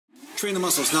Train the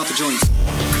muscles, not the joints.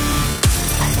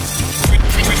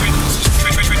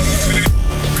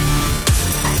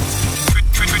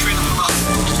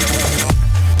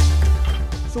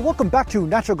 So welcome back to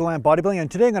Natural Gland Bodybuilding,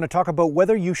 and today I'm going to talk about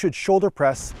whether you should shoulder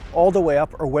press all the way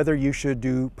up or whether you should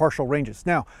do partial ranges.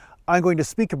 Now, I'm going to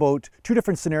speak about two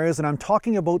different scenarios, and I'm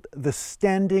talking about the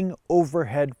standing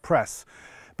overhead press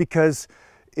because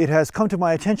it has come to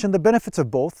my attention the benefits of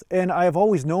both, and I have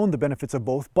always known the benefits of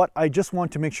both, but I just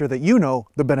want to make sure that you know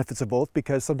the benefits of both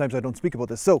because sometimes I don't speak about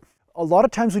this. So a lot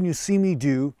of times when you see me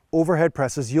do overhead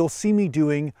presses, you'll see me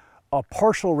doing a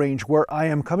partial range where I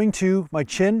am coming to my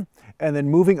chin and then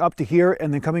moving up to here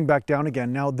and then coming back down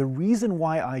again. Now, the reason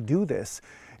why I do this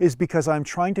is because I'm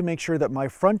trying to make sure that my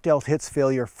front delt hits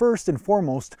failure first and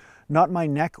foremost, not my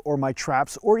neck or my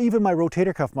traps or even my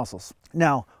rotator cuff muscles.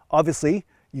 Now, obviously,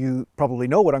 you probably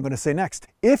know what I'm going to say next.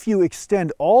 If you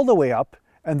extend all the way up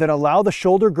and then allow the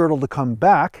shoulder girdle to come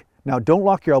back, now don't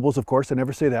lock your elbows, of course, I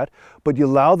never say that, but you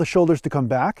allow the shoulders to come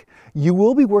back, you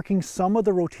will be working some of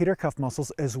the rotator cuff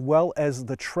muscles as well as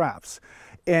the traps.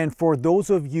 And for those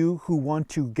of you who want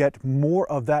to get more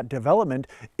of that development,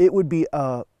 it would be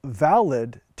a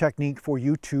valid technique for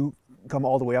you to come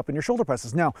all the way up in your shoulder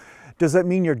presses. Now, does that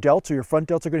mean your delts or your front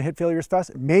delts are going to hit failure as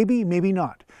fast? Maybe, maybe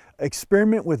not.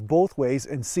 Experiment with both ways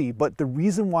and see. But the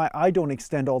reason why I don't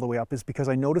extend all the way up is because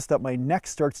I notice that my neck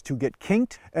starts to get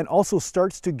kinked and also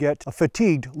starts to get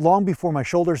fatigued long before my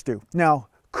shoulders do. Now,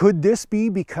 could this be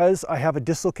because I have a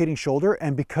dislocating shoulder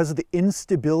and because of the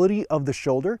instability of the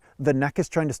shoulder, the neck is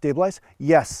trying to stabilize?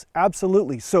 Yes,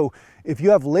 absolutely. So if you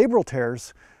have labral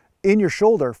tears in your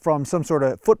shoulder from some sort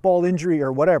of football injury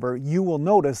or whatever, you will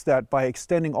notice that by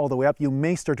extending all the way up, you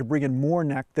may start to bring in more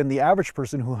neck than the average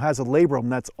person who has a labrum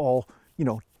that's all,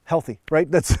 healthy, right?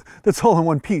 That's all in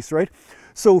one piece, right?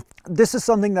 So this is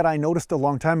something that I noticed a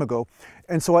long time ago.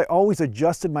 And so I always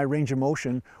adjusted my range of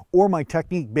motion or my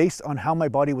technique based on how my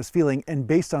body was feeling and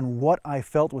based on what I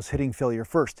felt was hitting failure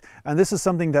first. And this is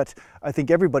something that I think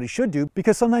everybody should do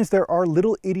because sometimes there are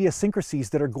little idiosyncrasies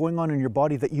that are going on in your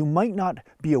body that you might not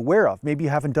be aware of. Maybe you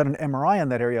haven't done an MRI on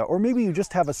that area, or maybe you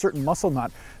just have a certain muscle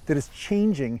knot that is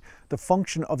changing the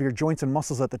function of your joints and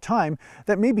muscles at the time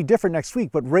that may be different next week,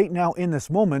 but right now in this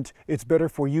moment, it's better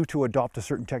for you to adopt a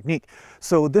certain technique.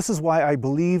 So this is why I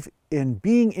believe in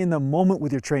being in the moment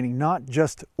with your training, not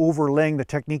just overlaying the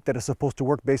technique that is supposed to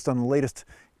work based on the latest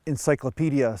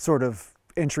encyclopedia sort of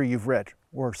entry you've read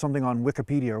or something on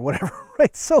Wikipedia or whatever,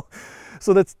 right? So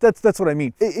that's what I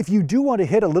mean. If you do want to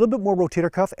hit a little bit more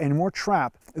rotator cuff and more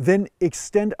trap, then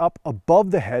extend up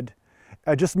above the head.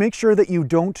 Just make sure that you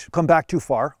don't come back too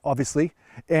far, obviously,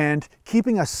 and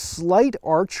keeping a slight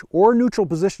arch or neutral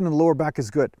position in the lower back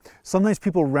is good. Sometimes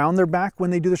people round their back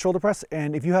when they do the shoulder press,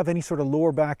 and if you have any sort of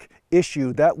lower back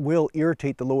issue, that will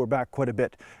irritate the lower back quite a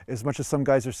bit. As much as some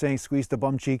guys are saying squeeze the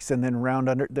bum cheeks and then round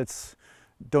under,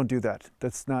 don't do that.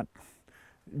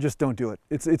 Just don't do it.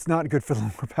 It's not good for the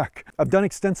lower back. I've done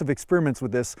extensive experiments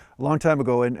with this a long time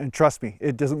ago, and trust me,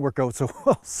 it doesn't work out so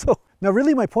well. So now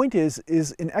really my point is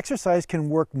an exercise can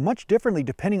work much differently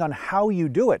depending on how you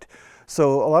do it.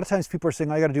 So a lot of times people are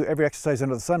saying, I got to do every exercise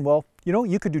under the sun. Well,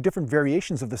 you could do different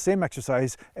variations of the same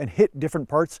exercise and hit different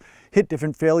parts, hit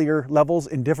different failure levels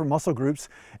in different muscle groups.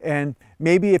 And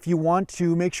maybe if you want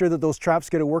to make sure that those traps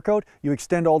get a workout, you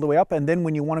extend all the way up. And then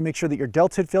when you want to make sure that your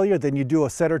delts hit failure, then you do a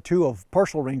set or two of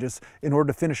partial ranges in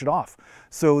order to finish it off.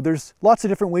 So there's lots of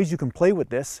different ways you can play with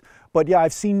this. But yeah,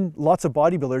 I've seen lots of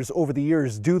bodybuilders over the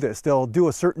years do this. They'll do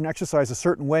a certain exercise a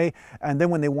certain way, and then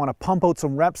when they want to pump out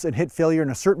some reps and hit failure in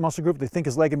a certain muscle group they think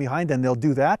is lagging behind, then they'll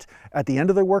do that at the end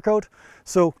of their workout.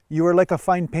 So you are like a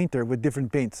fine painter with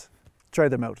different paints. Try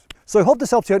them out. So I hope this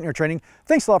helps you out in your training.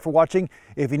 Thanks a lot for watching.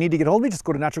 If you need to get a hold of me, just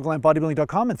go to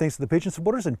naturalglandbodybuilding.com, and thanks to the patient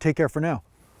supporters, and take care for now.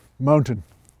 Mountain.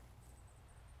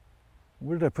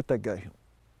 Where did I put that guy?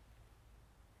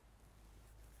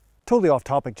 Totally off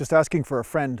topic, just asking for a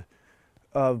friend.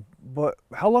 But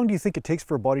how long do you think it takes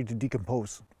for a body to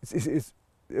decompose?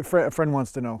 A friend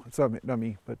wants to know. It's not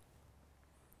me, but.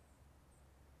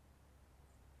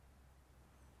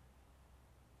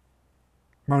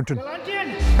 Mountain.